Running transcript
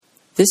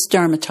This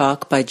Dharma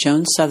talk by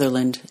Joan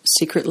Sutherland,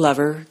 secret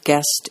lover,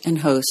 guest, and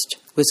host,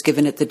 was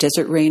given at the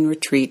Desert Rain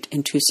Retreat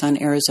in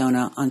Tucson,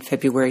 Arizona on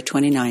February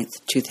 29,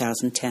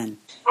 2010.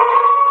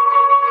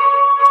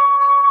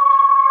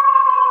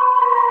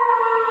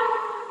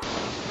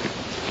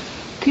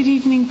 Good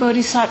evening,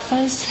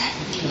 Bodhisattvas.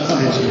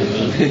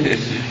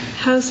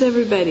 How's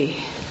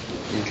everybody?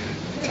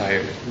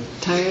 Tired.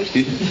 Tired?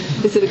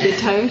 Is it a good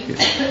tired?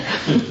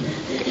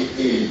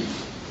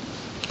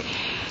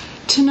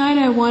 Tonight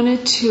I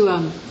wanted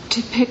to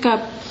pick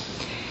up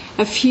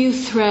a few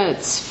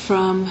threads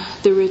from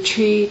the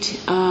retreat,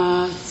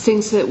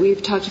 things that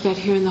we've talked about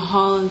here in the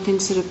hall and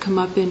things that have come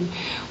up in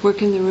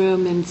work in the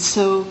room, and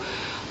so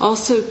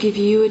also give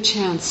you a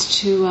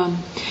chance to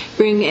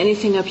bring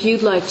anything up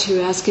you'd like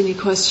to, ask any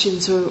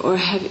questions, or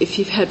have, if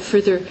you've had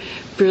further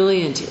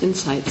brilliant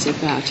insights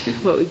about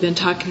what we've been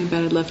talking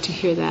about. I'd love to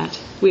hear that.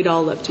 We'd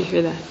all love to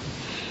hear that.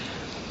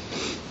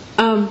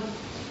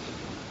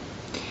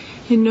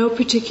 In no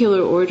particular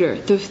order,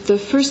 the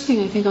first thing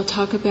I think I'll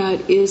talk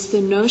about is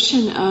the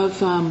notion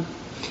of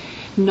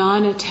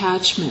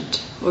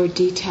non-attachment or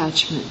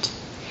detachment.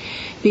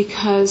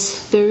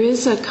 Because there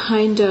is a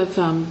kind of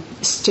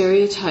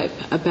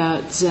stereotype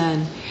about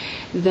Zen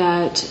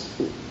that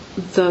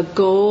the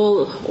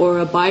goal or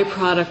a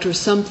byproduct or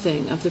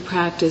something of the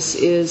practice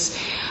is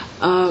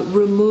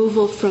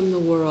removal from the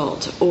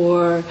world,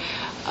 or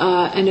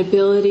an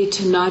ability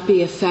to not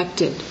be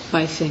affected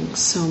by things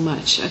so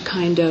much, a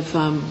kind of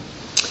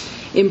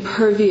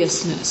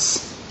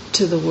imperviousness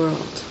to the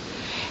world.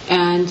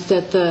 And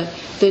that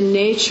the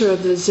nature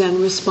of the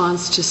Zen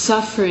response to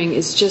suffering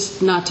is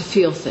just not to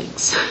feel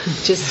things.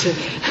 Just to,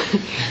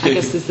 I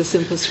guess is the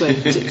simplest way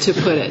to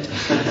put it.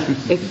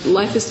 If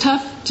life is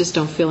tough, just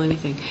don't feel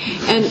anything.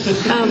 And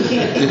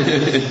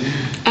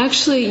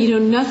actually,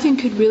 nothing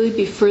could really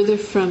be further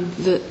from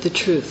the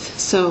truth.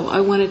 So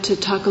I wanted to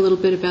talk a little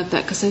bit about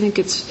that because I think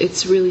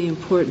it's really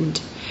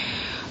important.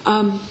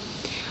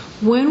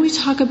 When we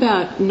talk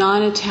about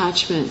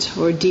non-attachment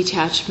or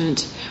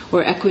detachment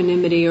or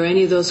equanimity or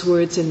any of those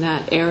words in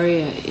that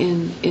area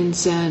in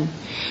Zen,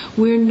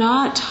 we're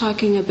not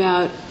talking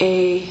about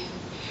an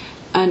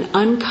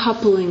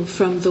uncoupling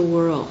from the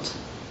world.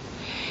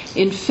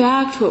 In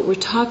fact, what we're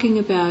talking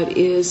about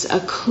is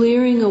a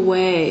clearing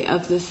away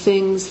of the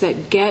things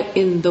that get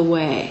in the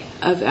way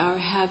of our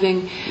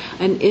having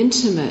an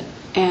intimate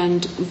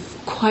and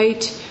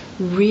quite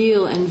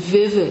real and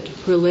vivid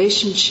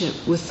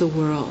relationship with the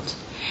world.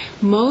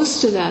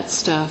 Most of that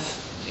stuff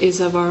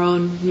is of our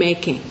own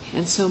making,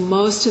 and so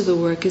most of the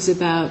work is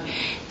about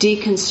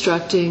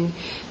deconstructing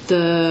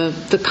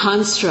the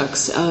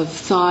constructs of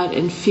thought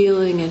and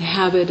feeling and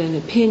habit and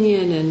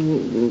opinion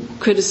and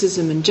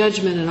criticism and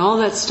judgment and all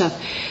that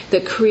stuff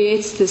that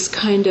creates this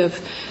kind of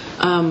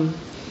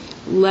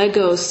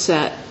Lego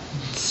set,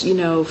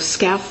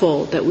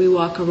 scaffold that we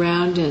walk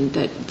around in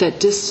that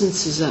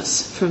distances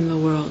us from the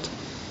world.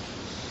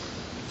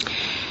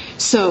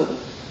 So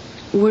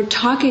we're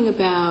talking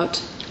about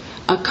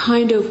a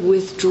kind of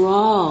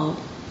withdrawal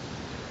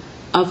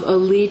of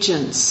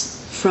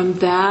allegiance from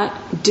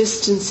that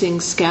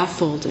distancing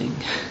scaffolding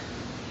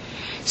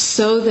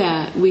so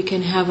that we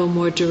can have a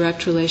more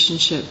direct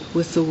relationship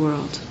with the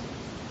world.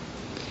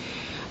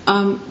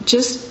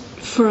 Just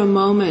for a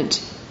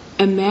moment,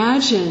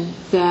 imagine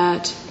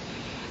that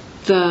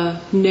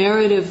the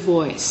narrative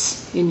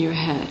voice in your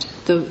head,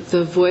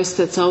 the voice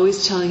that's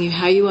always telling you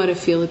how you ought to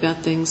feel about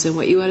things and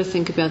what you ought to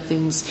think about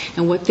things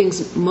and what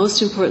things,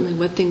 most importantly,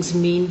 what things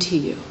mean to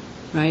you,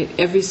 right?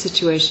 Every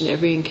situation,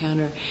 every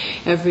encounter,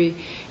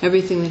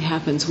 everything that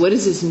happens. What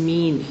does this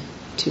mean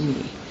to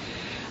me?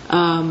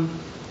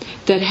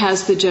 That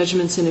has the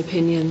judgments and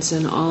opinions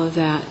and all of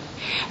that.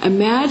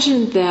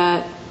 Imagine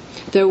that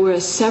there were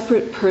a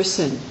separate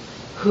person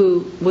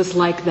who was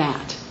like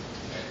that.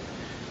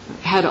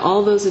 Had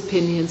all those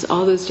opinions,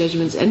 all those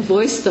judgments, and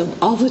voiced them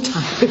all the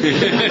time.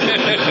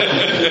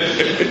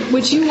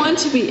 Would you want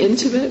to be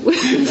intimate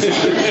with this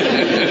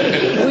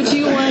person? Would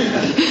you want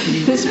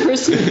this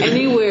person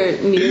anywhere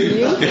near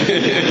you?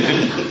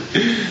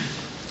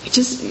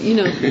 Just,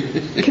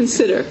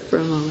 consider for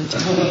a moment.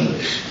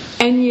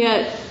 And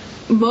yet,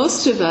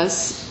 most of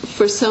us,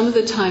 for some of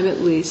the time at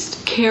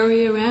least,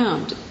 carry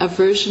around a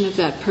version of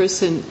that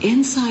person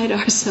inside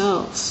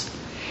ourselves.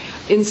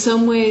 In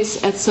some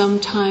ways, at some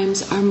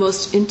times, our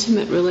most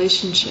intimate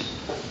relationship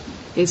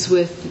is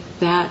with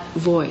that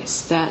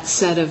voice, that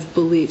set of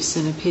beliefs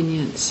and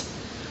opinions.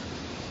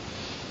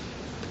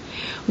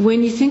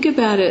 When you think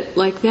about it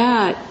like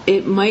that,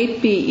 it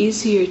might be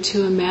easier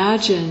to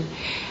imagine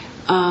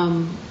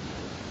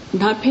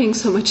not paying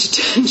so much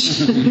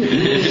attention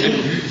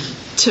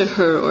to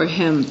her or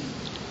him.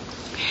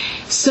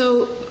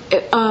 So,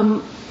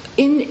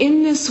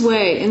 in this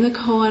way, in the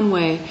koan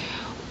way,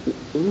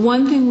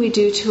 one thing we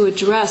do to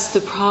address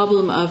the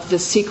problem of the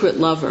secret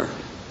lover,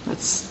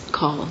 let's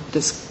call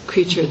this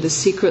creature the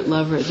secret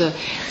lover,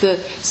 the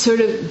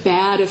sort of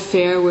bad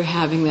affair we're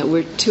having that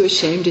we're too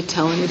ashamed to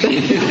tell anybody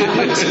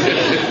about,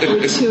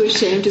 we're too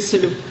ashamed to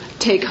sort of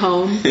take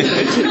home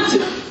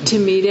to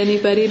meet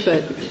anybody,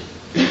 but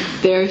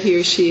There he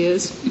or she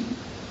is.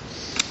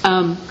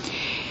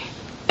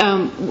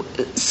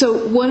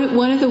 So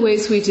one of the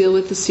ways we deal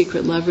with the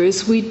secret lover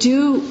is we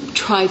do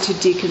try to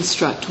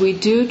deconstruct. We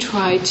do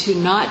try to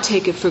not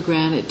take it for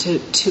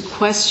granted, to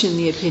question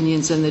the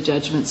opinions and the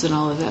judgments and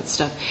all of that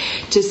stuff.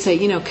 To say,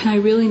 can I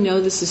really know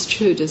this is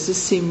true? Does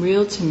this seem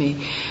real to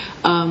me?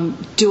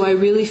 Do I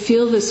really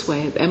feel this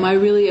way? Am I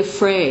really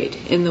afraid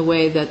in the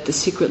way that the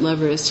secret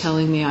lover is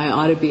telling me I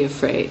ought to be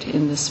afraid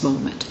in this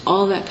moment?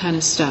 All that kind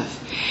of stuff.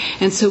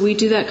 And so we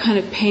do that kind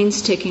of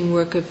painstaking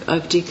work of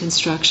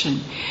deconstruction.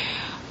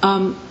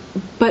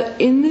 But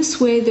in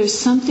this way, there's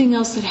something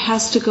else that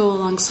has to go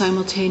along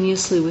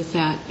simultaneously with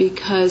that,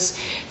 because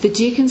the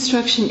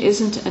deconstruction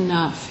isn't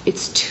enough.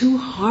 It's too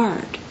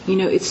hard.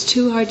 It's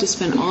too hard to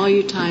spend all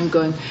your time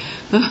going,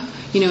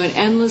 and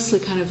endlessly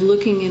kind of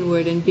looking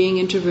inward and being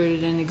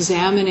introverted and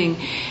examining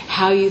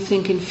how you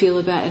think and feel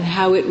about and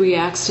how it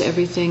reacts to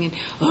everything and,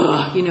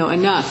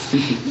 enough.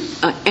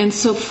 And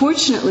so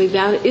fortunately,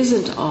 that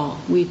isn't all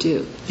we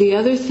do. The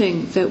other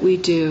thing that we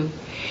do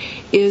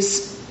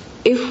is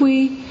if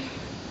we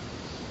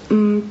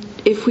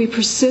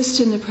persist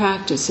in the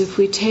practice, if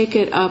we take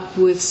it up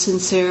with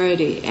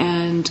sincerity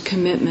and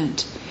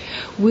commitment,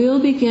 we'll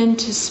begin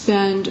to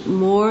spend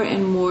more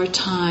and more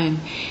time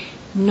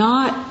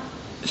not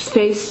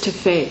face to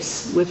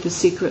face with the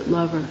secret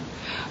lover,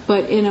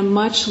 but in a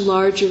much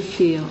larger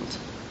field.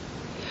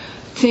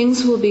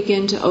 Things will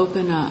begin to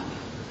open up.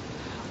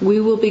 We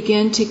will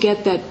begin to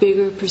get that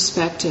bigger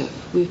perspective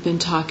we've been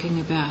talking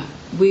about.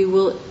 We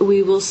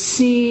will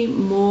see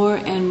more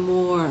and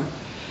more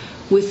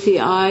with the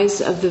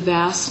eyes of the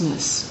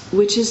vastness,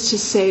 which is to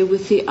say,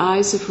 with the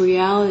eyes of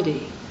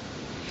reality.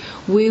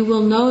 We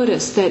will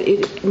notice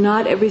that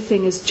not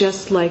everything is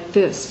just like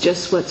this,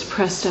 just what's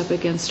pressed up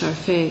against our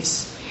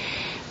face.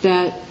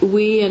 That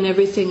we and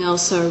everything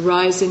else are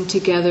rising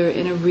together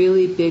in a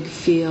really big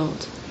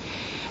field.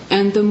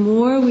 And the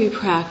more we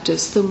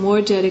practice, the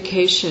more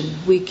dedication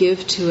we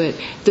give to it,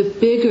 the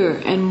bigger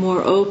and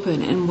more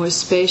open and more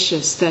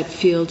spacious that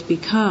field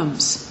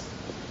becomes.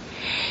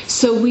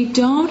 So we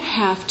don't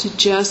have to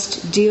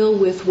just deal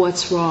with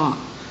what's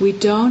wrong. We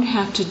don't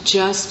have to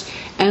just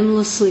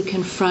endlessly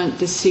confront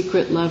the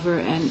secret lover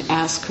and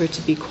ask her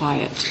to be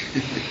quiet.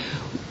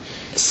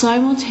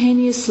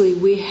 Simultaneously,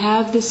 we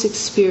have this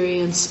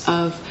experience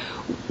of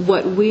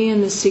what we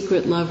and the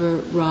secret lover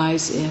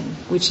rise in,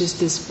 which is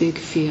this big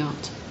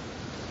field.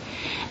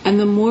 And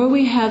the more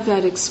we have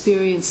that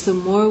experience, the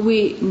more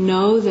we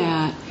know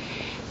that,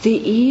 the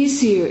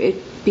easier it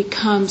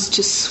becomes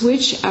to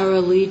switch our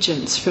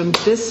allegiance from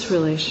this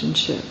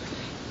relationship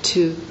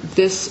to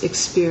this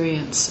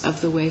experience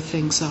of the way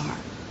things are.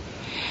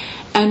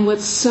 And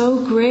what's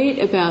so great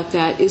about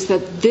that is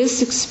that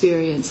this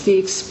experience, the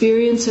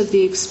experience of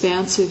the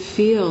expansive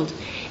field,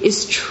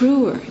 is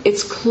truer.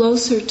 It's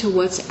closer to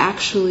what's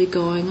actually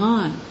going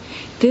on.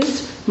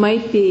 This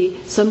might be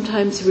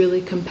sometimes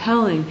really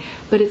compelling,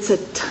 but it's a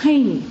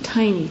tiny,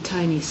 tiny,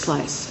 tiny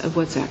slice of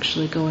what's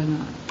actually going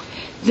on.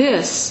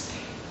 This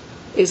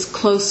is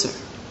closer.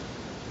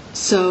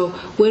 So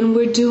when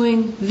we're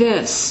doing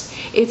this,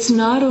 it's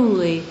not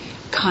only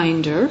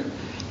kinder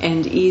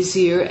and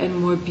easier and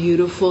more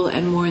beautiful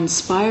and more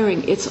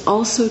inspiring, it's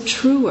also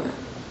truer.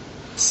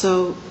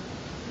 So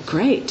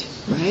great,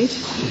 right?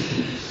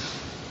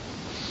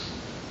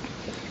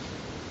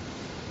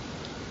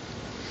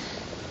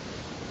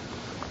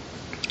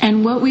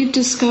 And what we've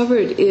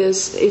discovered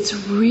is it's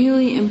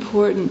really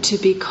important to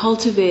be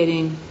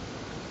cultivating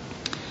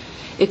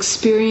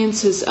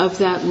experiences of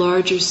that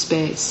larger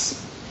space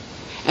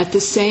at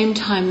the same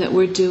time that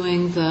we're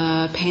doing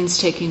the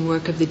painstaking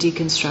work of the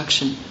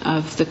deconstruction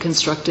of the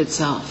constructed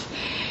self.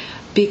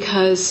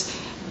 Because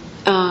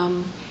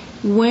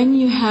when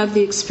you have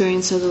the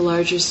experience of the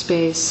larger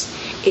space,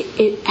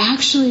 it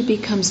actually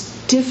becomes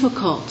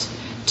difficult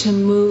to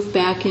move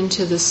back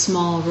into the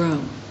small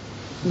room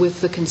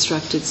with the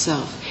constructed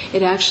self.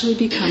 It actually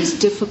becomes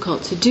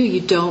difficult to do.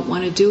 You don't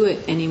want to do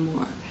it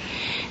anymore.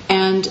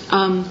 And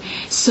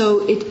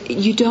so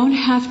you don't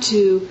have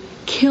to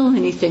kill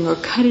anything or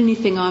cut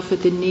anything off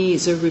at the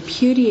knees or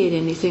repudiate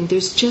anything.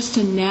 There's just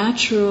a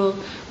natural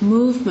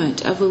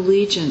movement of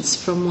allegiance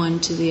from one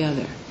to the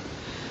other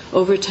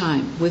over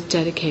time with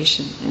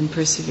dedication and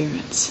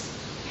perseverance.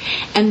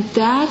 And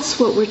that's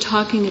what we're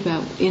talking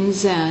about in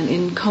Zen,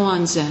 in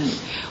Koan Zen.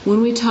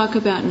 When we talk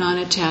about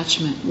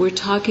non-attachment, we're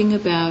talking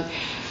about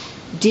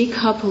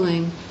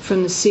decoupling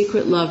from the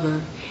secret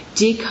lover,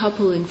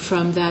 decoupling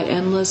from that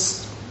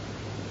endless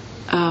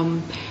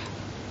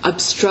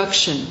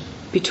obstruction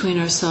between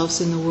ourselves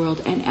and the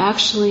world, and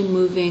actually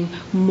moving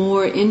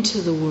more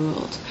into the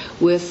world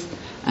with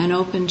an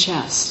open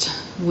chest,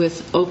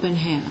 with open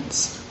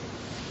hands.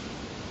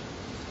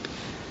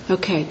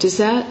 Okay, does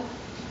that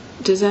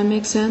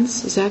make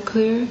sense? Is that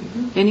clear?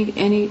 Mm-hmm.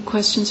 Any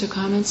questions or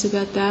comments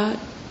about that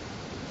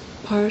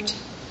part?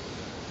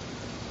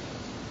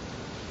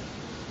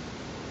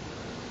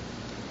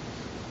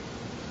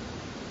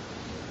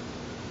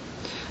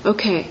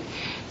 Okay,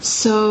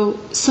 so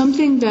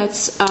something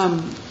that's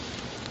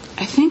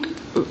I think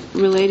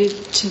related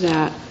to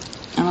that,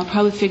 and I'll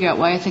probably figure out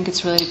why I think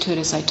it's related to it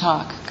as I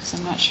talk, because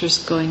I'm not sure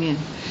it's going in.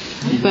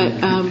 But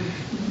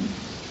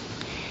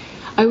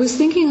I was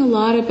thinking a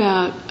lot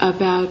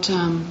about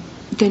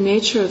the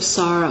nature of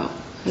sorrow,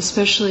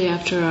 especially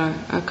after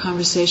our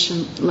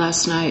conversation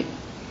last night,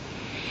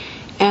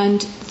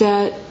 and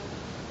that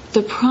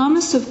the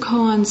promise of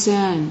Koan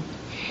Zen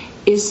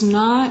is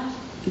not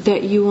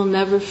that you will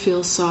never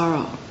feel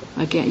sorrow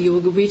again. You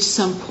will reach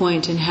some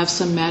point and have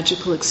some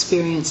magical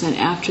experience, and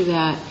after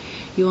that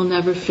you will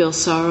never feel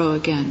sorrow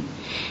again.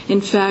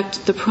 In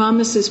fact, the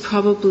promise is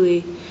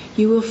probably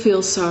you will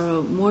feel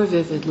sorrow more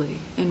vividly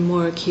and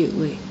more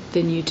acutely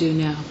than you do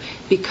now,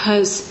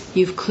 because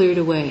you've cleared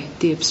away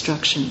the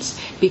obstructions,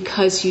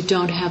 because you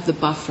don't have the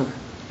buffer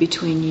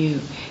between you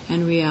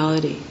and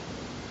reality.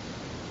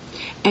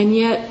 And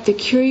yet, the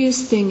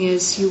curious thing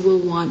is you will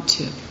want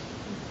to.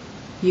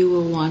 You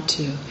will want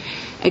to.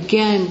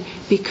 Again,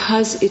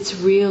 because it's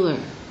realer,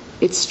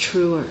 it's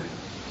truer.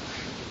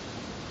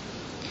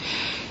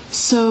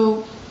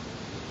 So,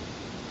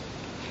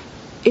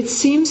 it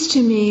seems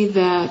to me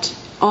that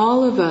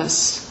all of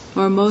us,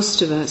 or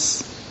most of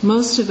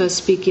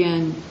us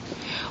begin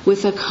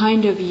with a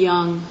kind of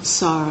young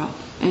sorrow,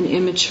 an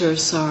immature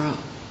sorrow.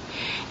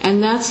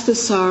 And that's the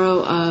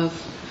sorrow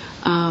of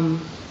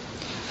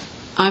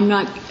I'm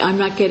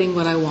not getting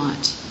what I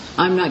want.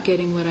 I'm not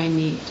getting what I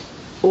need.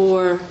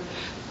 Or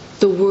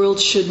the world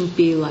shouldn't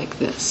be like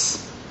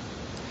this.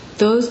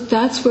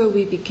 That's where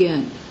we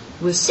begin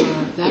with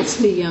sorrow. That's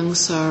the young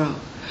sorrow,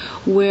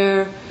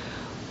 where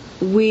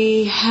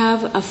we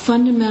have a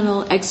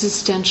fundamental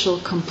existential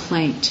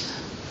complaint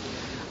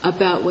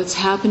about what's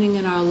happening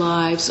in our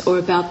lives or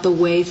about the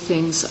way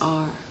things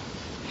are.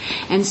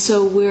 And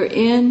so we're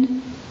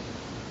in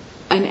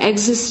an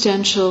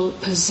existential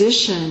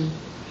position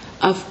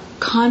of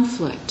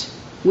conflict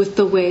with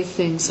the way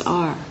things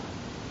are,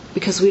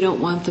 because we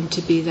don't want them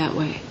to be that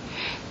way.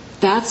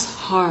 That's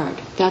hard.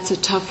 That's a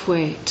tough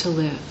way to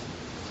live.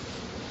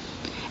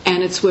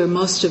 And it's where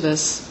most of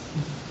us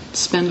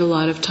spend a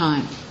lot of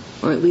time,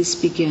 or at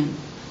least begin.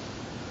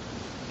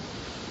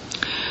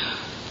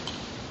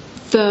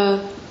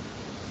 The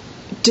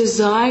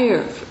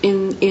desire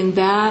in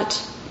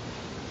that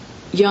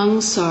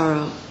young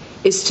sorrow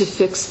is to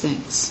fix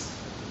things,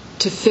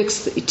 to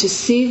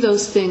see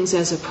those things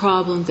as a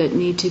problem that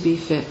need to be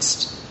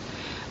fixed.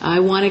 I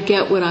want to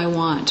get what I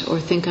want or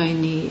think I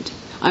need.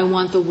 I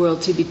want the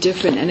world to be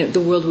different, and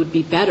the world would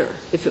be better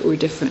if it were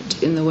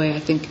different in the way I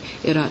think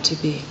it ought to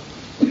be.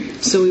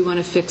 So we want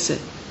to fix it.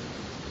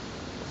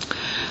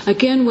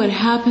 Again, what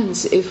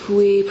happens if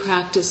we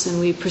practice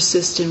and we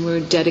persist and we're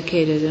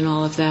dedicated and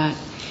all of that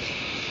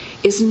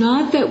is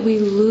not that we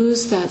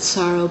lose that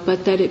sorrow,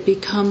 but that it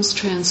becomes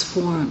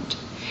transformed.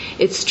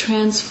 It's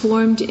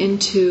transformed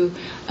into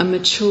a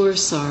mature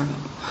sorrow.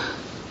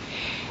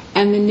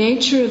 And the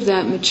nature of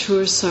that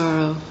mature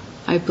sorrow,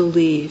 I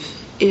believe,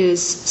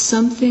 is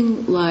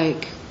something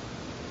like,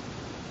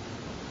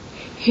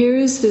 here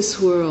is this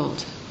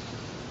world,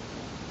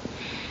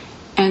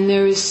 and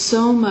there is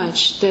so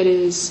much that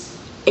is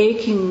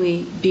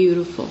achingly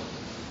beautiful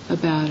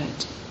about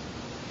it.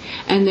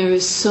 And there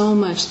is so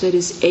much that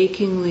is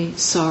achingly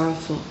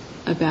sorrowful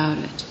about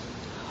it.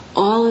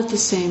 All at the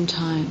same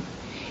time.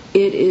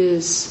 It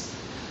is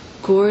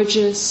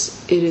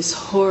gorgeous, it is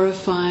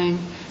horrifying,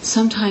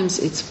 sometimes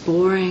it's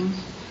boring,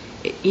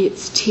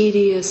 it's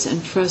tedious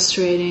and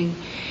frustrating,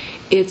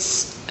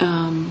 it's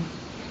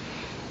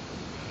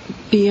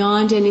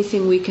beyond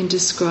anything we can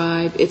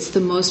describe, it's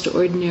the most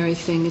ordinary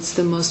thing, it's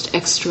the most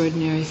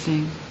extraordinary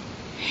thing.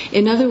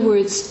 In other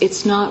words,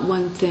 it's not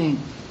one thing.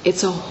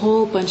 It's a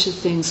whole bunch of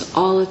things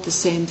all at the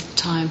same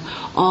time,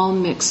 all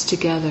mixed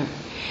together.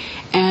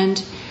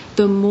 And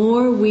the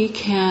more we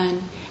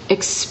can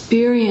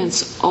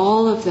experience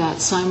all of that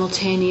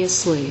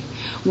simultaneously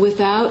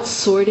without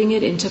sorting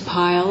it into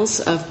piles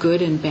of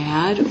good and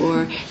bad,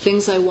 or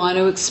things I want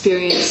to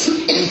experience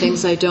and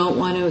things I don't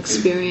want to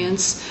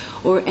experience,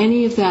 or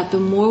any of that, the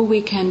more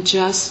we can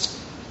just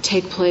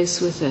take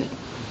place with it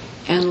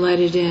and let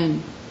it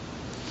in,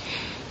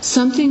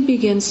 something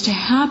begins to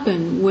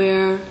happen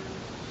where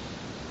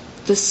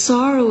the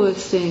sorrow of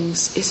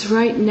things is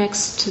right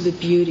next to the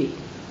beauty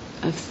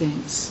of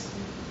things,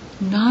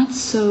 not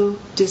so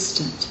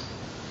distant.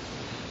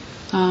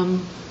 I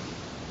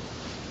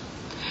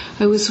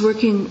was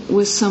working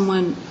with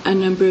someone a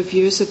number of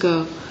years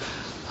ago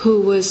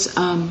who was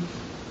a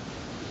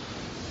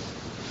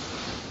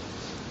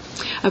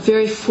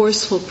very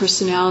forceful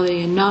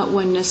personality and not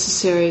one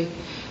necessarily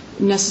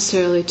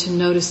to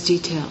notice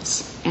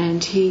details.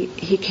 And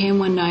he came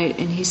one night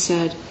and he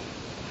said,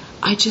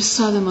 I just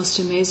saw the most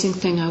amazing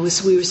thing. I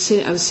was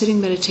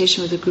sitting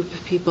meditation with a group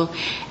of people,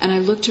 and I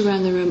looked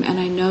around the room and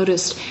I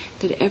noticed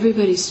that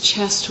everybody's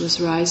chest was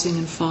rising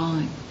and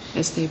falling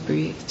as they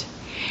breathed.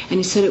 And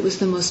he said it was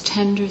the most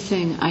tender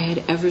thing I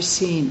had ever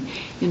seen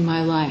in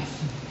my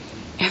life.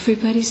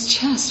 Everybody's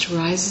chest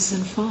rises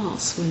and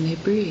falls when they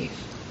breathe.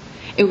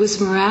 It was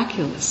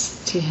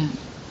miraculous to him.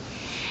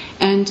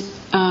 And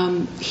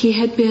he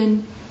had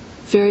been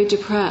very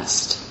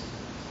depressed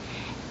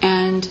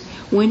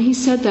when he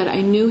said that,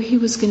 I knew he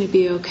was going to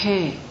be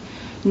okay.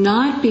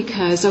 Not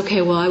because,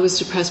 okay, well, I was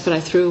depressed, but I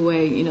threw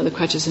away, the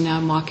crutches, and now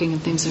I'm walking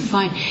and things are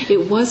fine.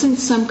 It wasn't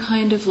some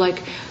kind of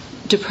like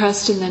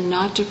depressed and then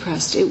not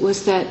depressed. It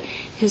was that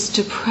his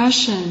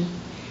depression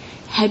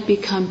had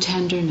become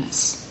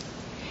tenderness.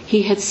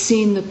 He had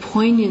seen the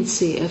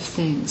poignancy of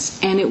things,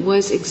 and it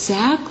was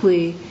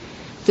exactly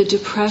the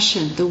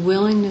depression, the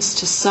willingness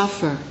to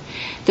suffer,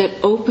 that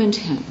opened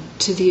him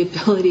to the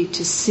ability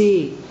to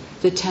see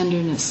the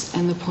tenderness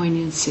and the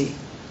poignancy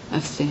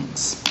of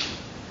things.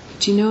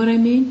 Do you know what I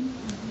mean?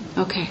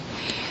 Okay.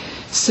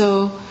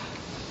 So,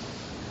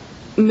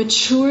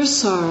 mature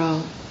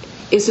sorrow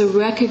is a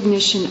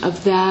recognition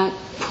of that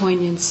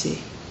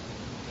poignancy.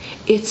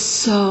 It's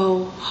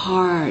so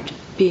hard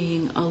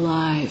being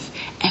alive,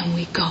 and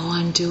we go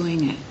on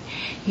doing it.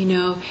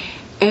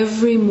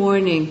 Every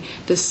morning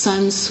the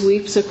sun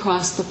sweeps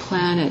across the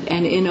planet,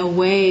 and in a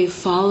wave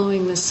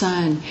following the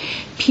sun,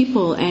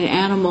 people and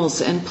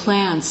animals and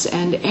plants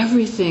and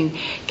everything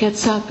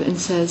gets up and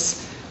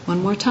says,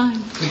 one more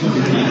time.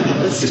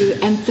 Let's do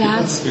it. And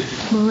that's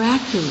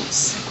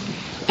miraculous.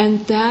 And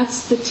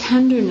that's the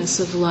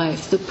tenderness of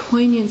life, the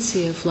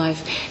poignancy of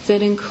life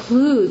that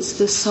includes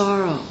the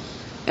sorrow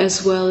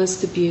as well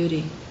as the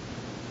beauty.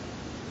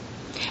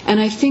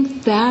 And I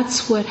think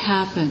that's what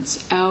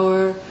happens.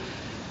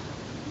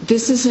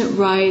 This isn't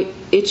right,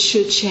 it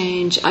should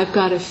change, I've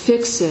got to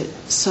fix it,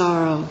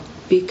 sorrow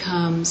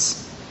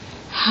becomes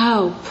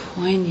how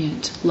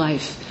poignant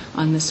life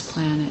on this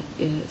planet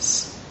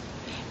is.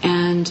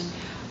 And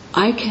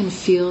I can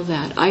feel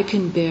that, I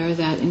can bear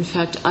that. In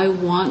fact, I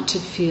want to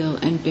feel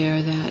and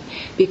bear that,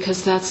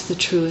 because that's the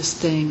truest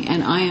thing,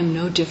 and I am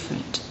no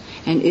different,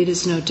 and it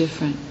is no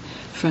different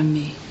from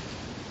me.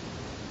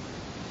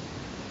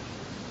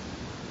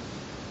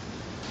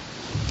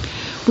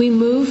 We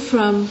move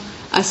from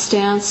a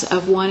stance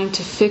of wanting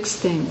to fix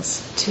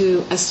things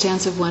to a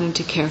stance of wanting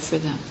to care for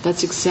them.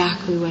 That's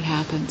exactly what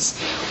happens.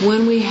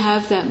 When we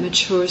have that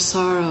mature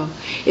sorrow,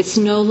 it's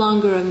no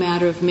longer a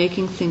matter of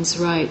making things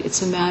right,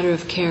 it's a matter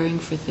of caring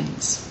for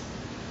things.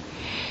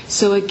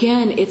 So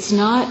again, it's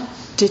not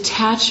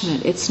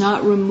detachment, it's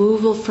not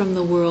removal from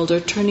the world or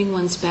turning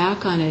one's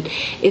back on it.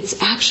 It's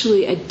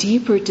actually a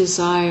deeper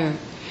desire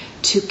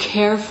to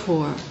care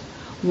for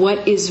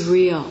what is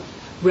real,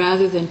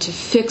 rather than to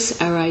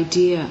fix our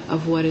idea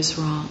of what is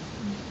wrong.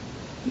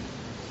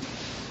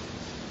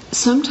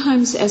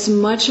 Sometimes as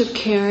much of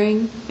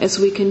caring as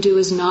we can do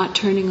is not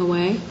turning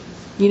away.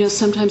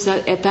 Sometimes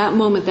at that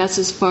moment, that's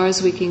as far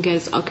as we can get.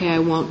 It's, okay, I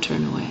won't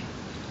turn away.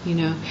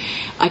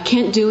 I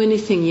can't do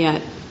anything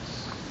yet.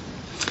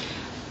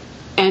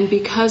 And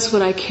because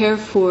what I care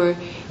for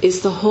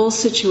is the whole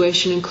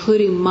situation,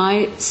 including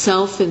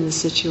myself in the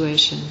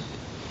situation,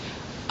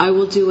 I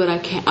will do what I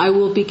can. I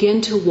will begin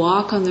to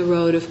walk on the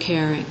road of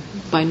caring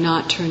by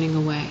not turning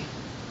away.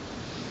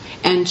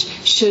 And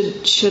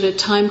should a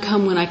time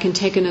come when I can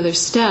take another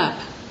step,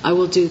 I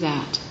will do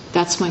that.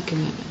 That's my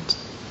commitment.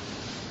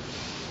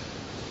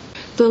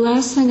 The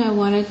last thing I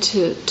wanted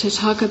to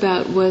talk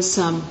about was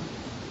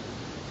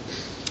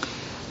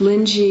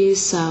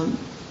Linji's,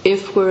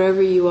 if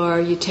wherever you are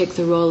you take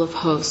the role of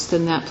host,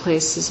 then that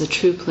place is a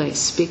true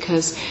place.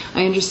 Because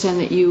I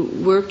understand that you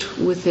worked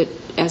with it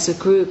as a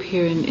group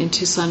here in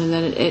Tucson, and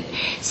that it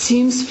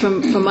seems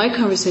from my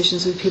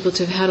conversations with people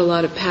to have had a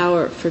lot of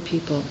power for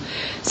people.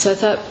 So I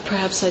thought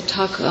perhaps I'd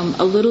talk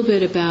a little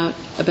bit about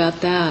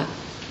that.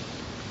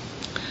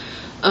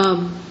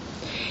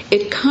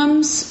 It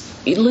comes.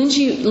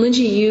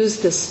 Linji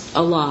used this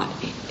a lot.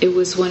 It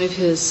was one of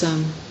his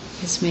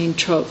main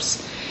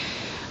tropes,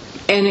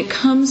 and it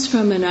comes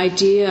from an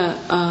idea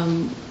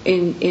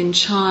in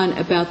Chan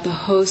about the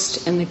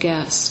host and the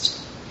guest.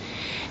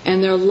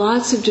 And there are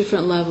lots of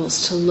different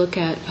levels to look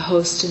at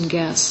host and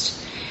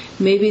guest.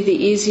 Maybe the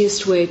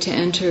easiest way to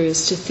enter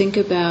is to think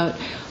about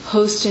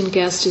host and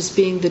guest as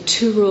being the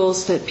two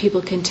roles that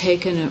people can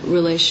take in a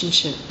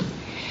relationship.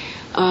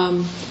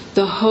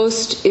 The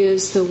host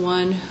is the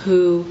one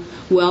who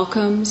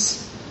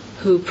welcomes,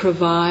 who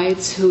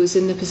provides, who is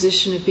in the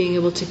position of being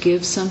able to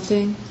give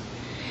something.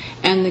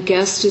 And the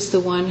guest is the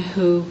one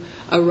who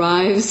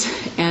arrives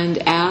and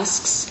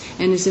asks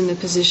and is in the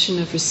position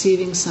of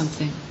receiving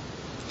something.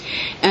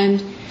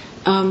 And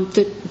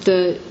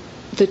the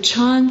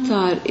Chan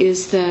thought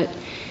is that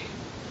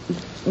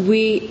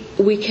we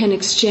can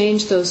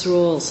exchange those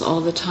roles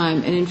all the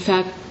time. And in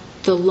fact,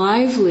 the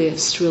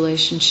liveliest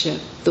relationship,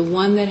 the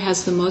one that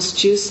has the most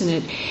juice in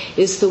it,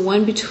 is the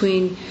one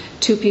between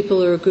two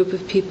people or a group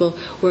of people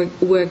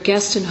where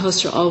guest and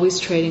host are always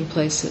trading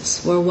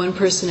places, where one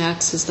person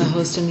acts as the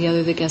host and the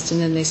other the guest, and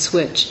then they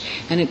switch,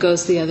 and it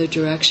goes the other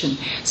direction.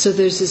 So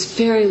there's this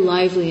very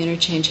lively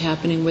interchange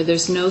happening where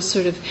there's no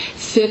sort of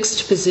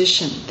fixed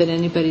position that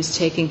anybody's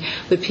taking,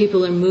 but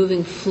people are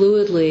moving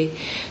fluidly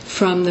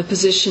from the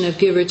position of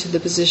giver to the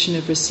position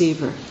of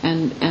receiver,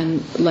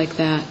 and like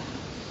that.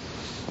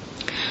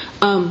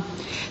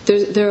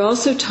 There are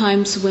also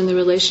times when the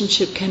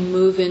relationship can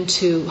move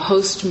into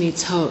host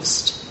meets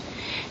host.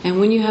 And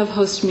when you have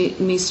host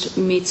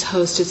meets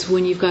host, it's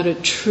when you've got a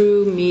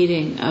true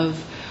meeting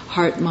of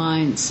heart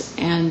minds,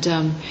 and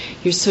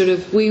you're sort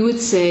of, we would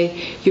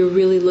say, you're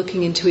really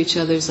looking into each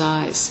other's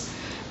eyes.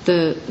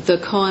 The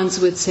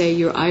koans would say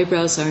your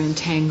eyebrows are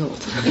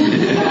entangled. So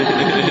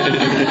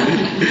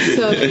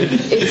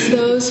it's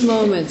those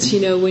moments,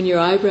 when your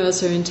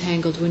eyebrows are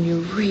entangled, when you're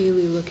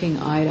really looking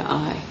eye to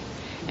eye,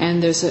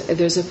 and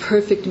there's a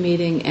perfect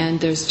meeting, and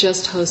there's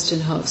just host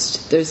and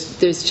host.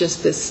 There's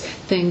just this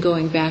thing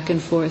going back and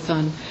forth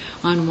on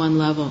one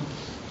level.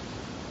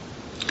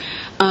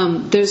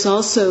 There's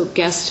also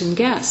guest and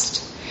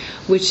guest,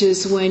 which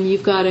is when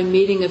you've got a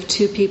meeting of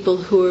two people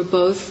who are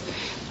both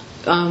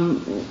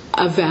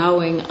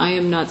avowing, I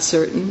am not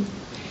certain,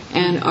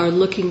 and are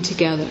looking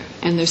together.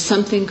 And there's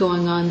something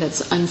going on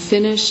that's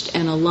unfinished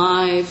and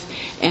alive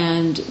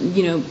and,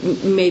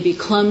 maybe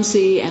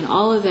clumsy and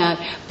all of that,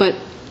 but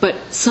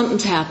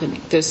something's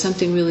happening. There's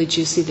something really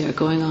juicy there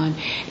going on.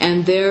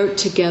 And they're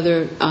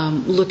together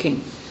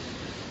looking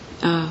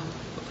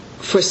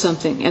for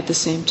something at the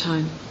same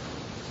time.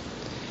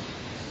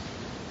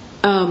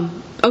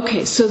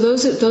 Okay, so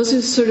those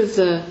are sort of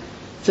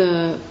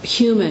the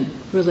human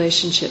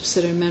relationships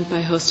that are meant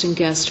by host and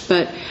guest,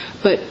 but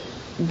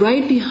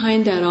right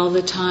behind that all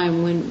the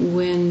time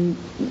when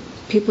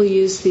people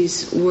use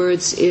these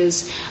words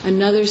is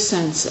another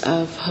sense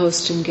of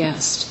host and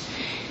guest.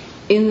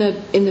 In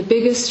the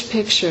biggest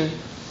picture,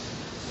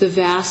 the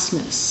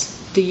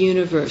vastness, the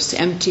universe,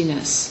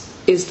 emptiness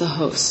is the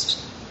host,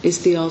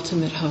 is the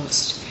ultimate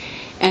host.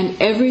 And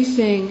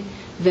everything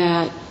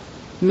that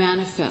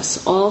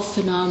manifests, all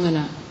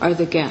phenomena, are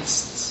the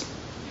guests.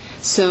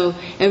 So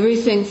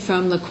everything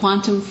from the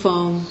quantum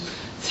foam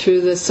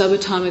through the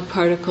subatomic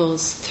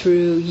particles,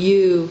 through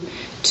you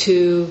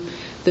to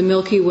the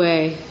Milky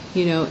Way,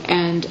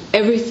 and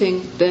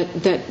everything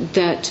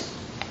that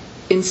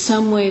in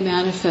some way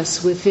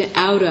manifests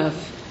out of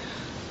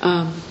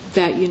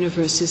that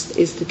universe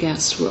is the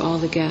guest. We're all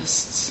the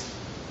guests.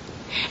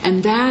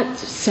 And that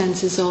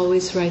sense is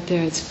always right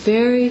there.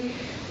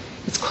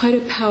 It's quite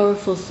a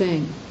powerful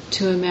thing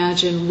to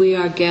imagine we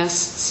are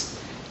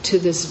guests to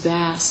this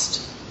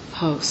vast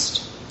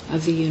host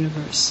of the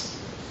universe.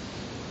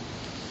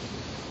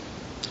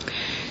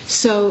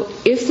 So,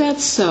 if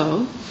that's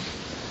so,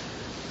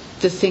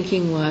 the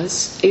thinking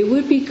was, it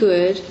would be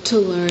good to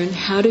learn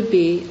how to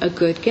be a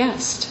good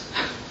guest.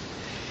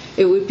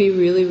 It would be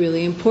really,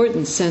 really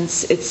important,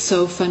 since it's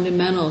so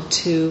fundamental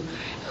to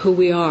who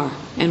we are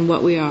and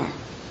what we are.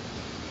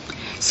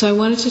 So I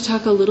wanted to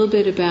talk a little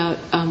bit about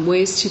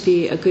ways to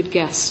be a good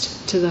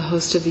guest to the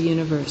host of the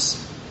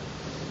universe.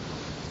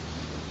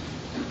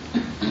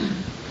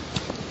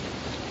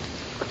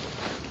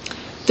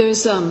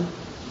 There's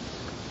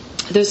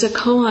a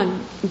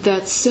koan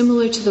that's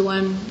similar to the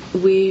one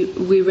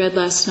we read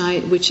last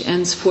night, which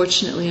ends,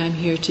 fortunately I'm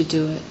here to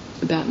do it,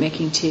 about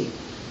making tea.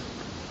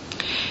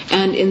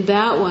 And in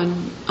that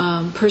one,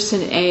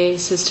 person A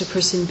says to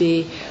person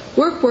B,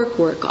 work, work,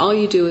 work, all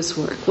you do is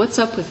work. What's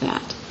up with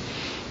that?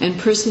 And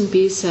person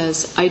B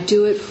says, I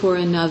do it for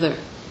another.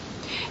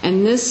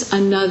 And this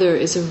another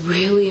is a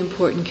really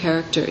important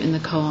character in the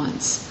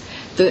koans.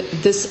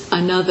 This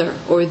another,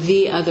 or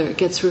the other,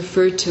 gets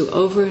referred to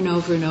over and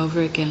over and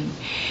over again.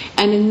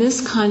 And in this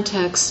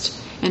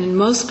context, and in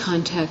most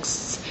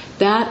contexts,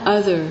 that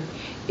other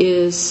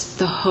is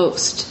the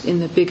host in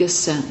the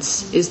biggest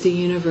sense, is the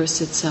universe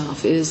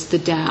itself, is the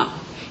Tao,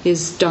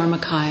 is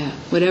Dharmakaya,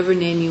 whatever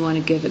name you want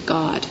to give it,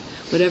 God,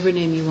 whatever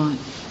name you want.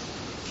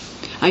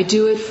 I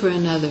do it for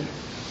another.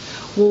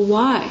 Well,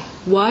 why?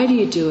 Why do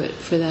you do it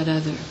for that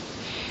other?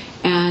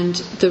 And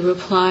the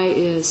reply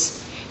is,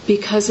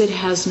 because it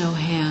has no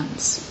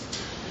hands.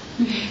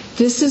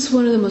 This is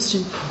one of the most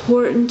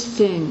important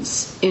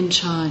things in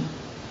Chan.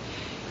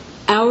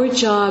 Our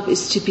job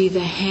is to be the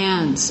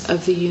hands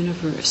of the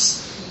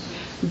universe.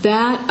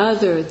 That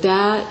other,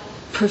 that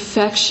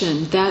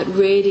perfection, that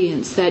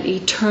radiance, that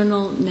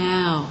eternal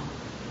now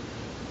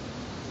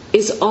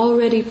is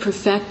already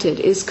perfected,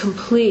 is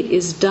complete,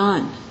 is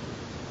done.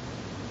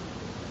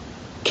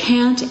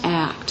 Can't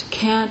act,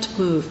 can't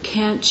move,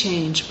 can't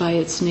change by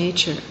its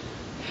nature.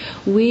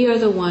 We are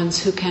the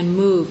ones who can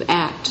move,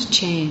 act,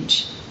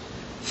 change,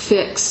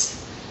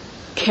 fix,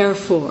 care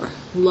for,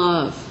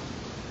 love,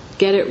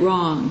 get it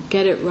wrong,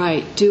 get it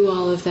right, do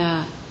all of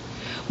that.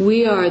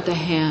 We are the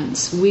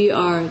hands, we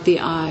are the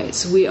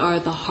eyes, we are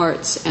the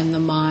hearts and the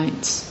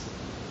minds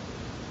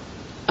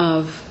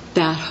of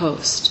that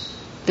host.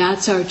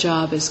 That's our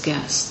job as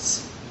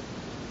guests.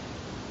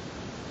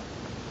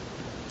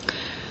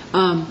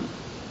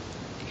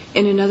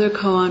 In another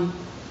koan,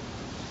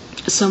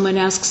 someone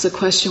asks a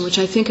question which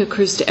I think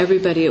occurs to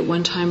everybody at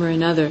one time or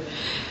another.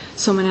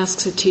 Someone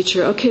asks a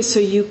teacher, okay, so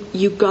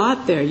you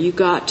got there, you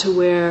got to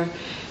where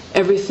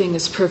everything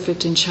is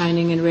perfect and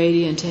shining and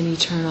radiant and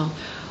eternal.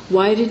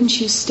 Why didn't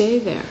you stay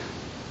there?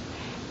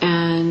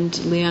 And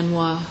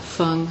Lianhua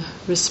Feng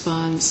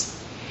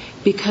responds,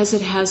 because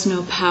it has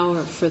no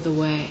power for the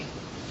way.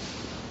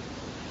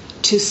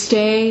 To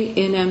stay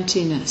in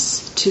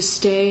emptiness, to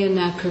stay in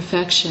that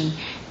perfection,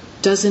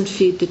 doesn't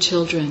feed the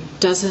children,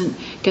 doesn't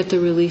get the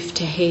relief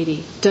to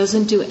Haiti,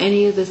 doesn't do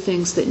any of the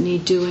things that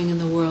need doing in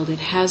the world. It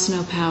has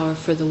no power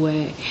for the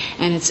way,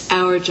 and it's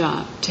our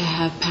job to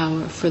have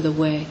power for the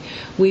way.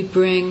 We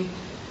bring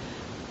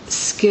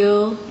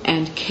skill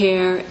and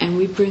care, and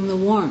we bring the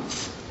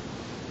warmth.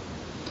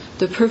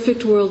 The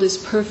perfect world is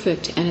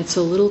perfect, and it's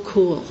a little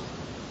cool.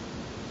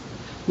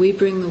 We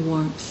bring the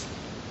warmth.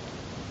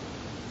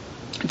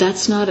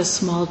 That's not a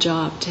small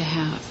job to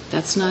have.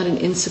 That's not an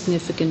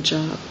insignificant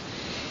job.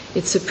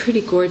 It's a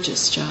pretty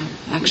gorgeous job,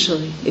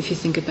 actually, if you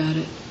think about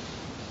it.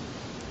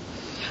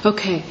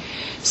 Okay,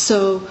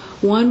 so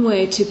one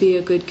way to be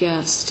a good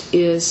guest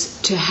is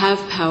to have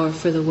power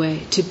for the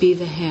way, to be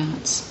the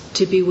hands,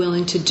 to be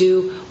willing to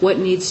do what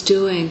needs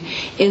doing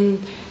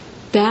in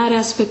that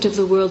aspect of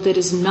the world that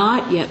is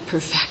not yet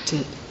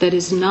perfected, that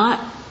is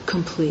not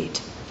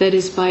complete, that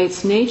is by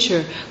its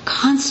nature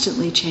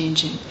constantly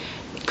changing,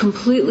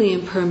 completely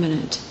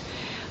impermanent.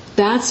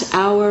 That's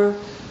our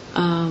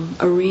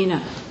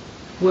arena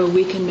where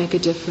we can make a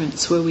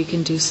difference, where we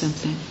can do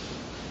something.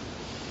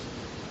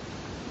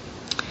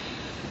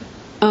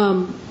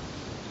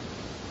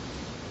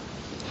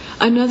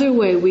 Another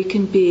way we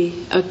can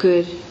be a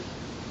good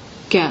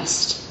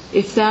guest,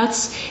 if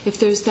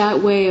there's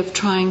that way of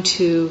trying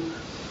to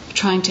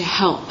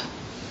help,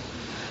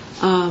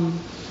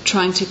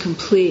 trying to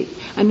complete,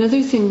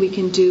 another thing we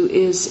can do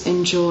is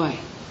enjoy.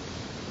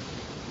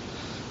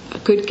 A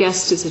good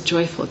guest is a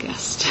joyful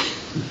guest.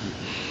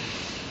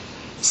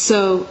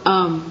 So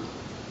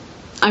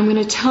I'm going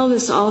to tell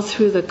this all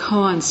through the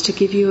koans to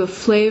give you a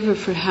flavor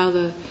for how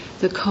the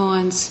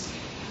koans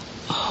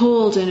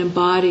hold and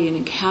embody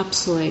and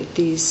encapsulate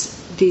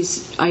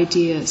these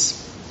ideas.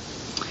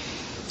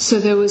 So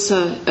there was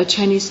a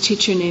Chinese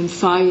teacher named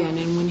Fa Yin,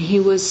 and when he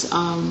was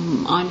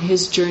on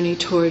his journey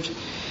toward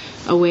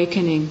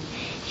awakening,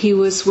 he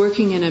was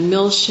working in a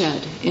mill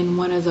shed in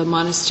one of the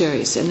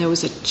monasteries, and there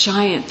was a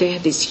giant, they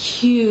had these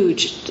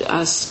huge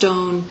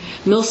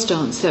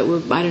millstones that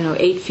were,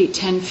 8 feet,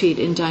 10 feet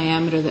in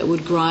diameter that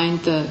would grind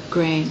the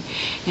grain.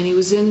 And he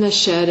was in the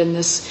shed, and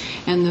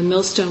the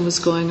millstone was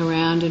going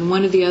around, and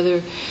one of the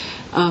other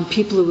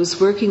people who was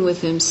working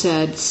with him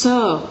said,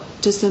 "So,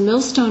 does the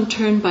millstone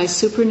turn by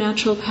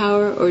supernatural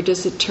power, or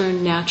does it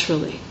turn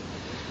naturally?"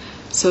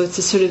 So it's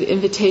a sort of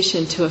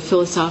invitation to a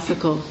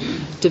philosophical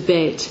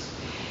debate.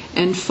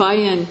 And Fa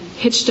Yin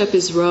hitched up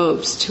his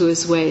robes to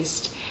his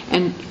waist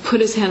and put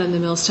his hand on the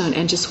millstone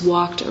and just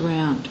walked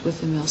around with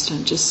the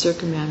millstone, just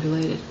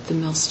circumambulated the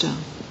millstone.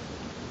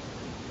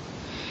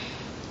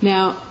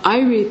 Now, I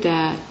read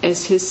that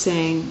as his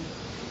saying,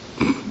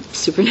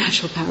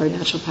 supernatural power,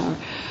 natural power.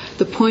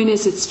 The point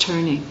is it's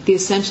turning. The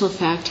essential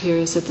fact here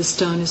is that the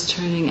stone is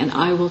turning, and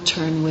I will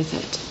turn with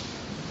it.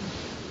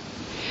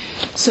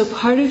 So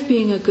part of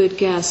being a good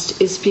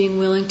guest is being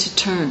willing to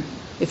turn.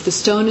 If the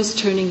stone is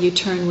turning, you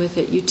turn with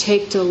it. You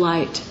take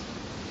delight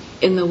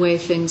in the way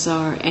things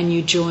are, and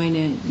you join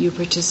in, you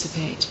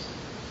participate.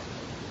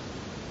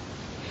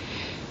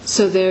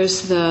 So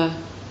there's the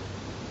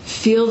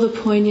feel the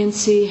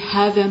poignancy,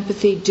 have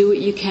empathy, do what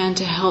you can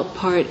to help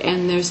part,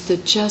 and there's the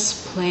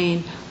just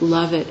plain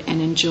love it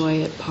and enjoy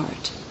it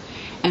part.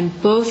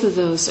 And both of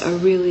those are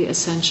really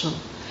essential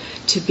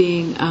to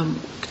being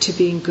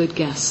good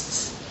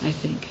guests, I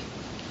think.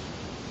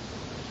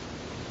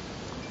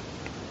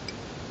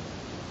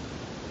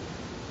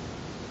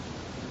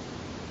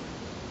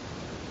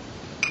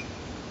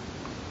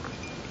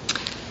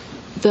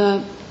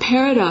 The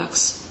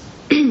paradox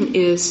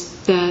is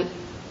that,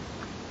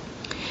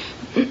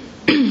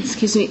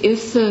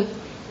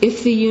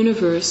 if the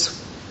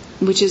universe,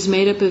 which is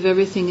made up of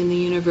everything in the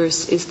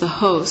universe, is the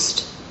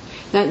host,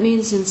 that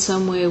means in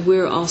some way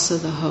we're also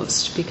the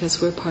host, because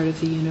we're part of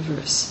the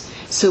universe.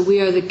 So we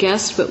are the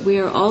guest, but we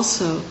are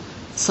also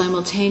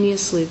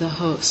simultaneously the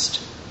host.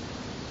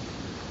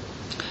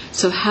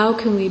 So how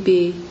can we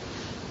be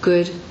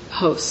good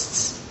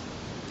hosts?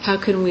 How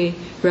can we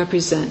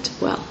represent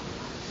well?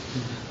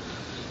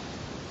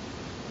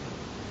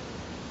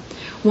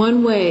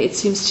 One way, it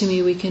seems to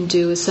me, we can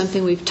do is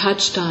something we've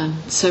touched on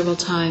several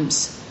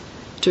times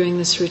during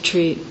this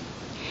retreat,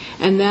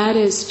 and that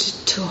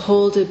is to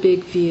hold a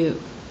big view,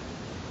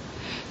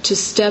 to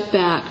step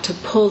back, to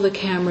pull the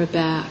camera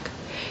back,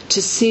 to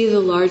see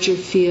the larger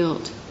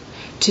field,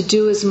 to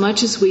do as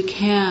much as we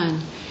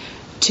can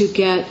to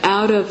get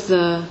out of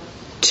the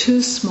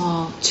too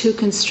small, too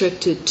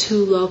constricted,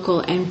 too local,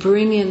 and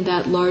bring in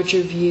that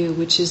larger view,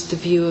 which is the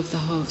view of the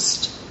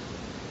host.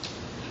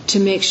 To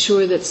make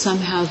sure that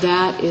somehow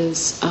that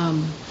is,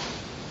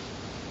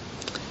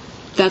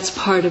 that's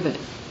part of it.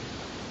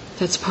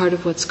 That's part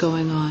of what's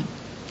going on.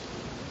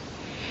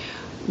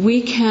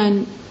 We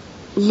can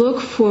look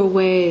for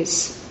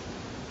ways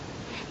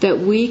that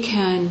we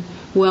can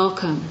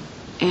welcome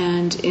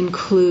and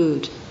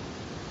include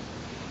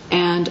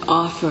and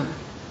offer.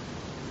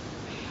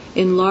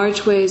 In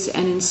large ways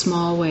and in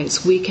small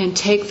ways. We can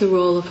take the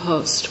role of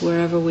host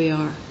wherever we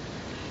are,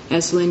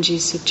 as Linji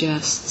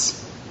suggests.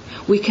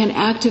 We can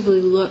actively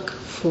look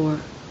for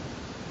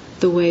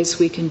the ways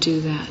we can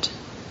do that.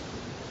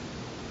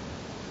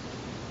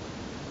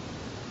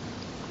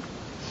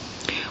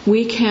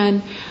 We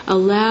can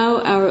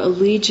allow our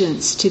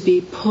allegiance to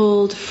be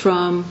pulled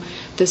from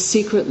the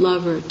secret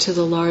lover to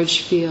the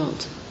large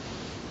field.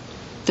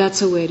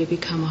 That's a way to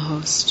become a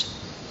host,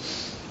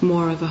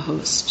 more of a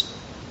host.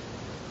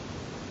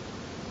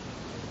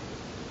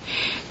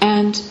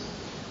 And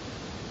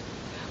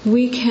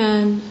we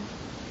can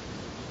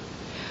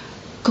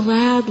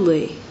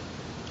gladly,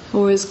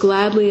 or as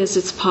gladly as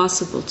it's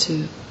possible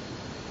to,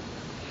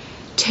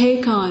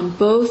 take on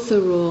both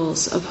the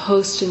roles of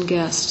host and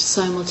guest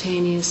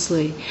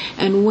simultaneously.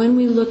 And when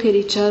we look at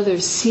each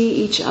other, see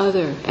each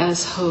other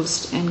as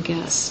host and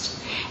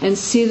guest. And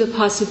see the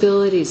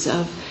possibilities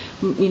of,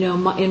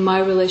 in my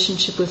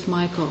relationship with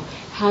Michael,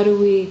 how do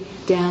we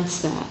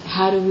dance that?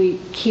 How do we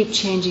keep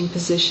changing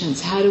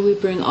positions? How do we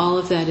bring all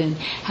of that in?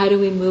 How do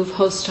we move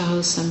host to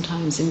host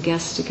sometimes and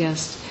guest to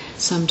guest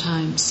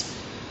sometimes?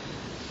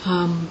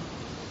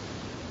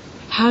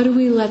 How do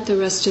we let the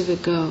rest of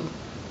it go?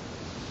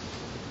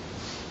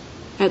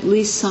 At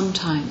least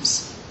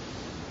sometimes.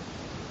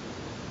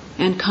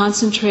 And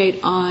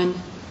concentrate on,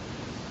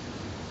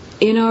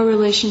 in our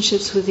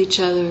relationships with each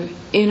other,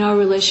 in our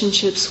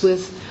relationships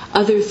with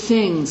other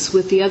things,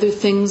 with the other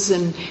things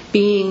and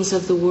beings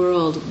of the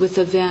world, with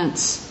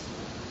events.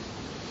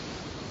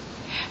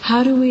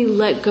 How do we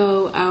let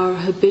go our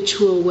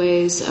habitual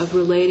ways of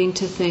relating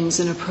to things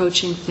and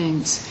approaching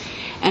things,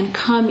 and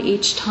come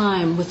each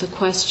time with a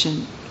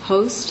question?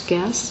 Host,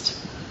 guest?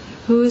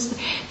 Who is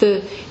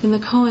in the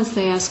koans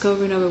they ask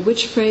over and over,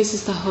 which phrase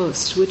is the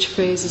host, which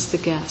phrase is the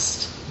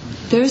guest?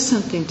 There's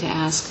something to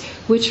ask.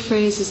 Which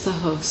phrase is the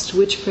host?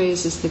 Which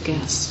phrase is the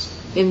guest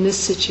in this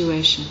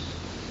situation?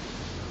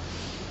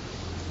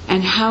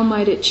 And how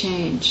might it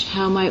change?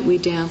 How might we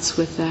dance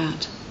with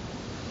that?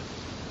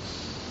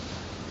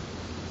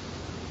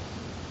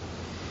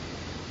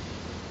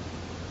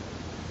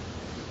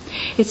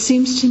 It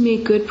seems to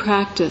me good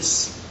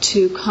practice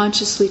to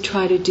consciously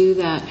try to do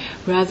that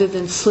rather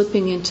than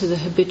slipping into the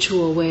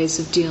habitual ways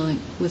of dealing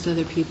with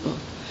other people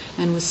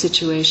and with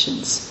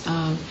situations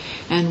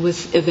and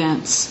with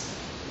events.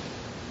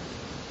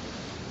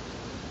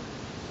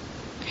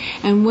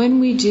 And when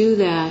we do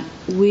that,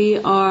 we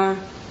are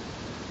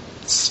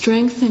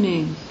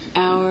strengthening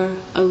our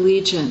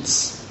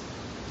allegiance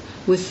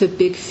with the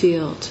big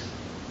field,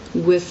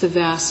 with the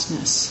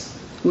vastness,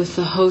 with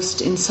the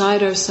host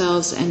inside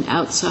ourselves and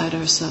outside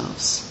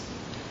ourselves.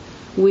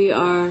 We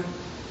are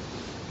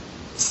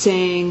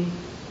saying,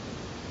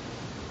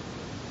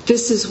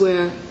 this is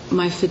where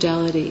my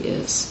fidelity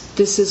is.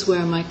 This is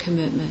where my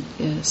commitment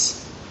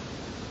is.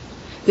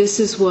 This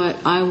is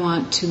what I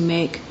want to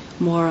make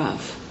more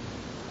of,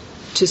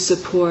 to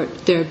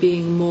support there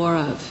being more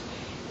of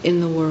in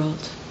the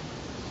world.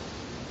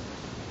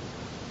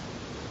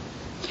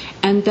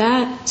 And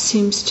that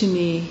seems to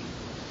me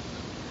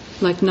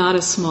like not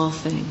a small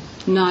thing,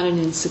 not an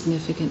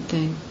insignificant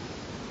thing,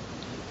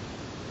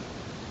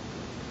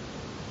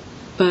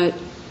 but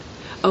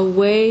a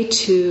way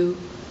to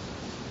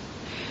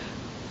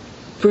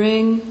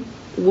bring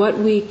what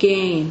we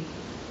gain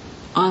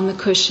on the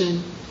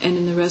cushion and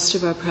in the rest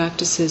of our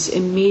practices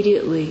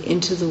immediately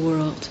into the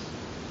world,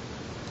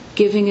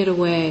 giving it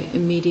away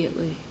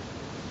immediately.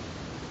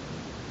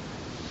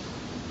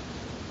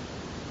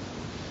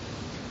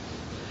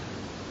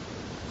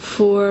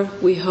 For,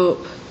 we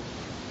hope,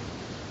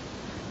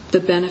 the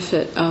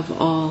benefit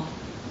of all.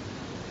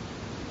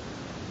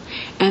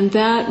 And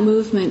that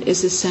movement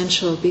is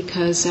essential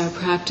because our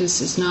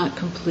practice is not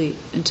complete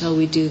until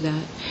we do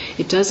that.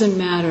 It doesn't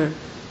matter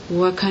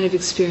what kind of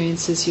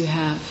experiences you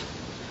have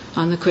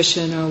on the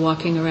cushion or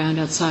walking around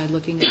outside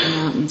looking at the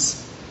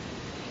mountains.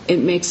 It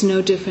makes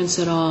no difference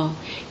at all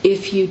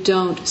if you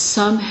don't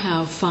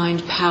somehow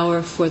find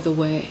power for the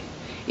way,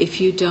 if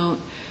you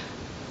don't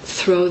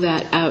throw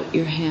that out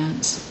your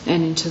hands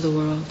and into the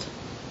world.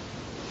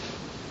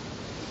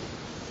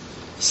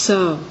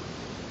 So,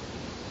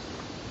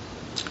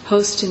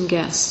 host and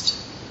guest,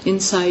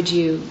 inside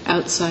you,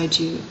 outside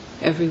you,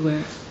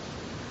 everywhere.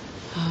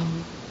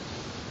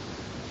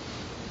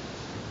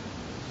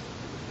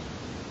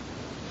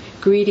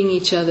 Greeting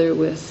each other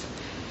with,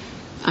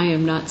 I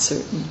am not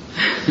certain.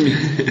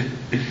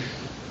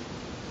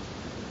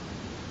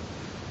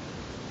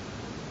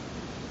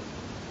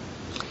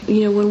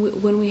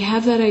 When we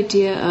have that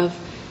idea of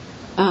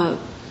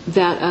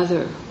that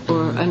other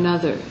or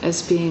another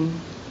as being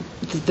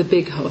the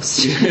big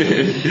host,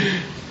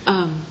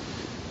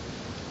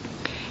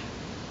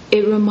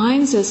 it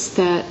reminds us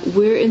that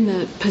we're in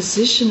the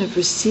position of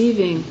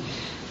receiving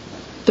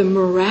the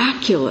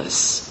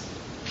miraculous,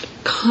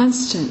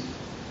 constant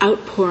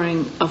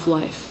outpouring of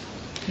life.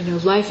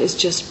 Life is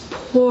just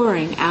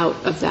pouring out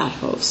of that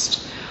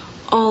host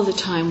all the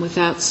time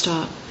without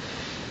stop.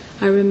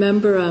 I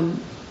remember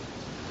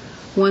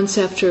once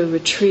after a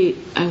retreat,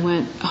 I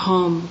went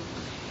home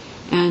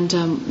and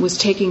was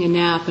taking a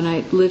nap, and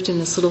I lived in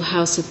this little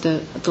house at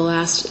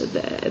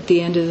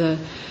the end of the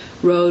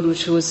road,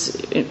 which was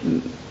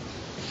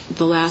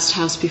the last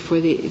house before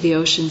the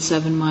ocean,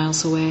 7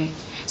 miles away.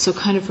 So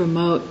kind of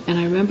remote. And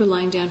I remember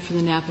lying down from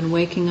the nap and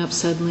waking up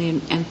suddenly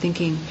and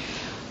thinking,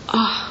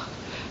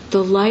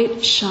 The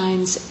light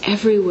shines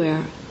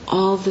everywhere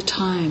all the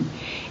time.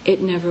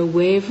 It never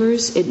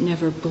wavers, it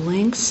never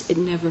blinks, it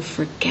never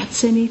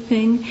forgets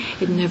anything,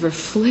 it never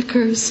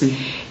flickers.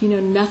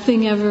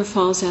 Nothing ever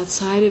falls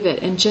outside of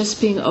it. And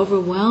just being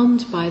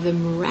overwhelmed by the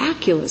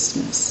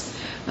miraculousness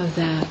of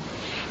that.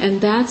 And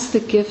that's the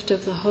gift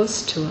of the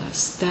host to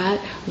us. That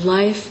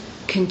life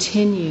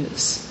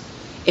continues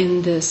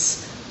in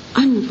this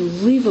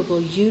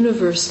unbelievable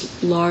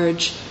universe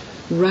large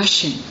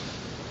rushing.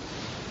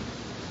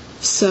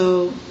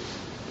 So,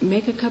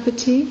 make a cup of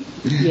tea?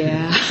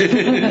 Yeah.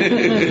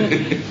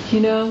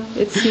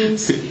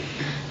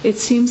 It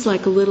seems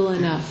like little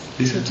enough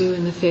to do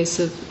in the face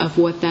of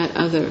what that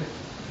other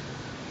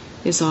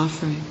is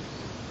offering.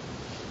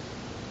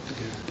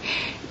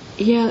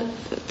 Yeah,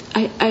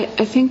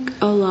 I think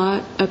a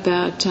lot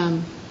about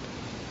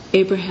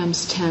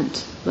Abraham's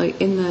tent.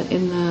 Like in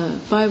the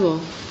Bible,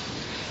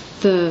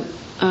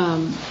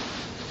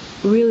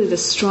 really the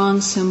strong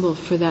symbol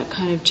for that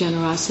kind of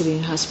generosity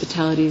and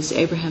hospitality is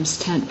Abraham's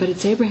tent. But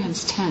it's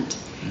Abraham's tent.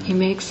 He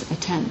makes a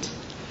tent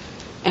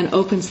and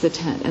opens the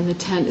tent, and the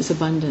tent is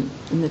abundant,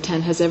 and the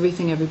tent has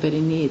everything everybody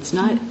needs.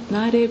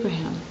 Not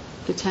Abraham,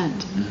 the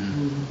tent.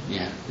 Mm-hmm.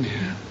 Yeah.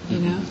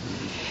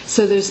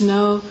 So there's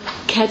no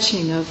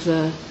catching of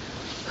the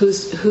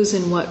who's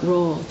in what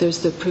role.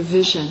 There's the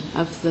provision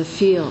of the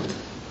field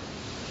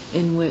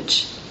in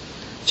which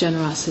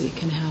generosity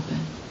can happen.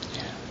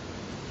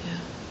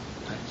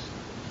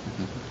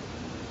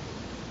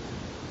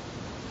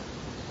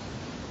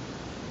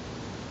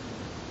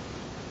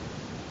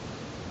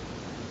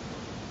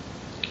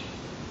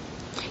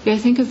 Yeah, I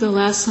think of the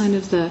last line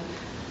of the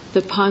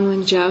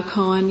Pangling Jiao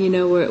koan,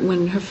 where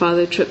when her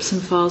father trips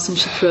and falls and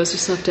she throws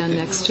herself down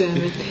next to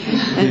him,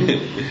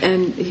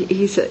 and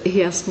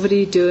he asks, "What are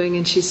you doing?"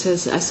 And she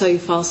says, "I saw you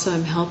fall, so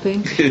I'm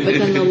helping." But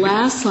then the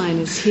last line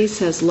is, he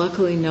says,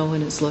 "Luckily, no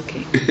one is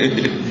looking."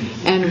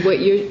 And what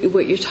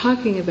you're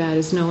talking about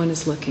is no one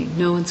is looking,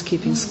 no one's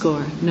keeping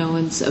score, no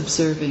one's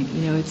observing.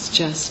 It's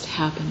just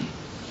happening.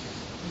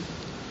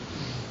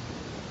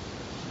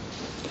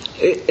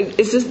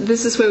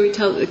 This is where we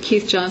tell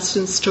Keith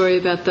Johnston's story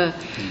about the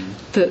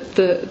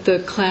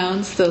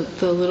clowns, the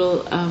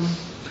little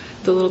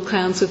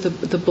clowns with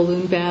the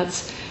balloon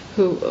bats.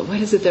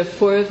 There are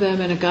 4 of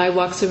them, and a guy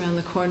walks around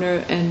the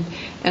corner, and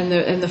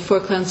the 4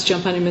 clowns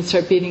jump on him and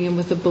start beating him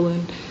with the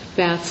balloon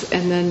bats.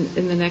 And then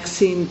in the next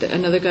scene,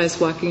 another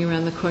guy's walking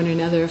around the corner.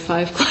 Now there are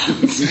 5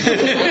 clowns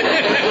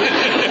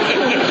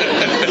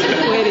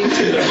waiting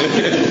to.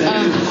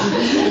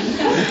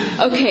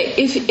 Okay,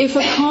 if a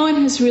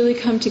koan has really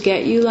come to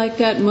get you like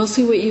that,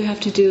 mostly what you have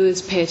to do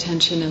is pay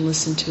attention and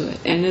listen to it,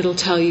 and it'll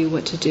tell you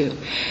what to do.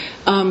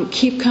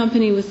 Keep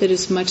company with it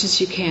as much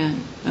as you can,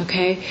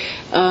 okay?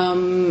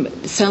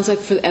 It sounds like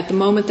at the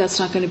moment that's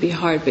not going to be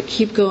hard, but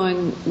keep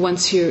going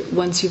once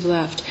you've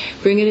left.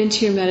 Bring it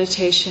into your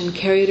meditation,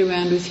 carry it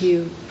around with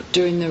you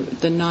during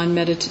the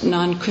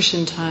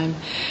non-cushion time.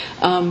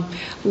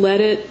 Let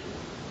it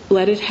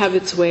have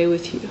its way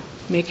with you.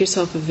 Make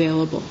yourself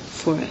available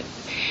for it.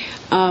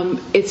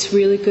 It's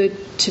really good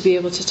to be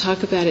able to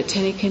talk about it.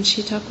 Tenny, can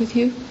she talk with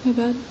you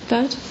about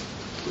that?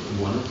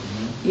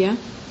 Yeah?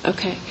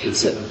 Okay.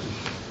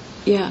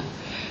 Yeah.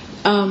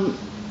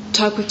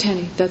 Talk with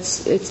Tenny.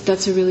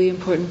 That's a really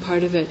important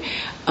part of it.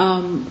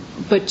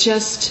 But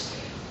just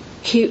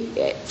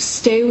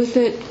stay with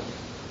it.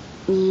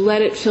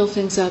 Let it fill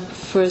things up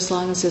for as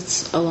long as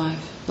it's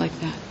alive, like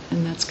that,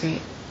 and that's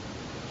great.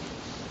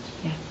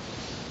 Yeah.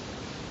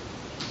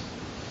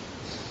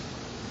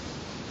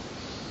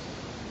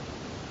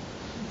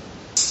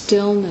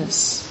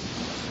 Stillness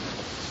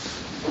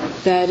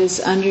that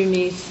is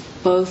underneath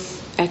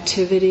both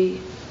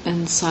activity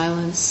and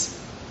silence,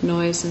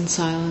 noise and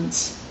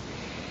silence.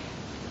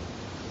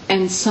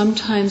 And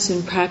sometimes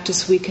in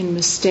practice we can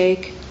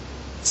mistake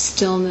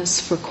stillness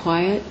for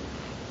quiet,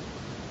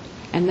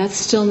 and that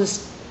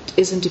stillness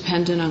isn't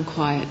dependent on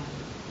quiet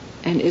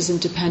and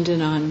isn't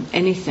dependent on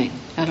anything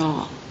at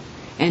all,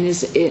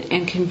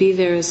 and can be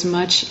there as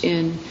much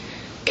in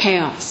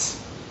chaos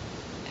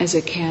as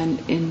it can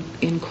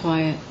in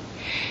quiet.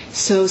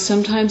 So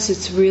sometimes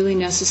it's really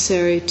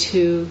necessary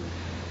to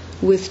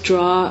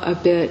withdraw a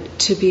bit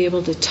to be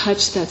able to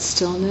touch that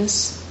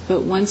stillness,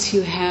 but once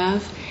you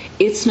have,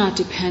 it's not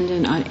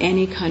dependent on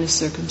any kind of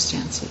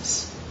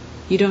circumstances.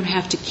 You don't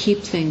have to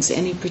keep things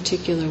any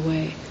particular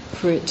way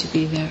for it to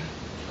be there,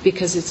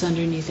 because it's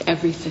underneath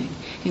everything,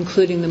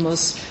 including the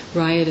most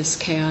riotous,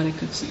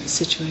 chaotic of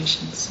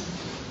situations.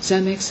 Does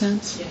that make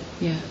sense?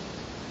 Yeah.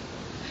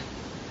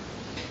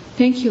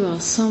 Thank you all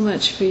so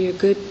much for your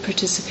good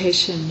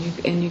participation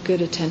and your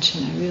good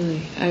attention.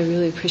 I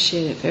really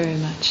appreciate it very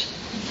much.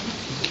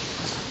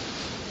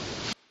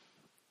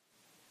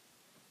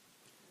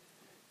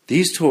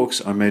 These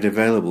talks are made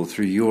available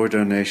through your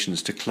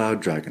donations to Cloud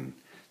Dragon,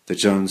 the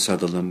Joan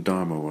Sutherland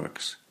Dharma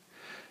Works.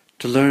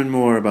 To learn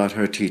more about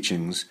her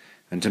teachings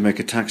and to make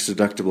a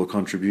tax-deductible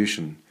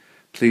contribution,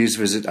 please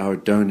visit our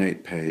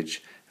donate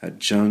page at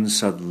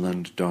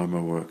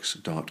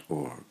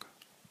joansutherlanddharmaworks.org.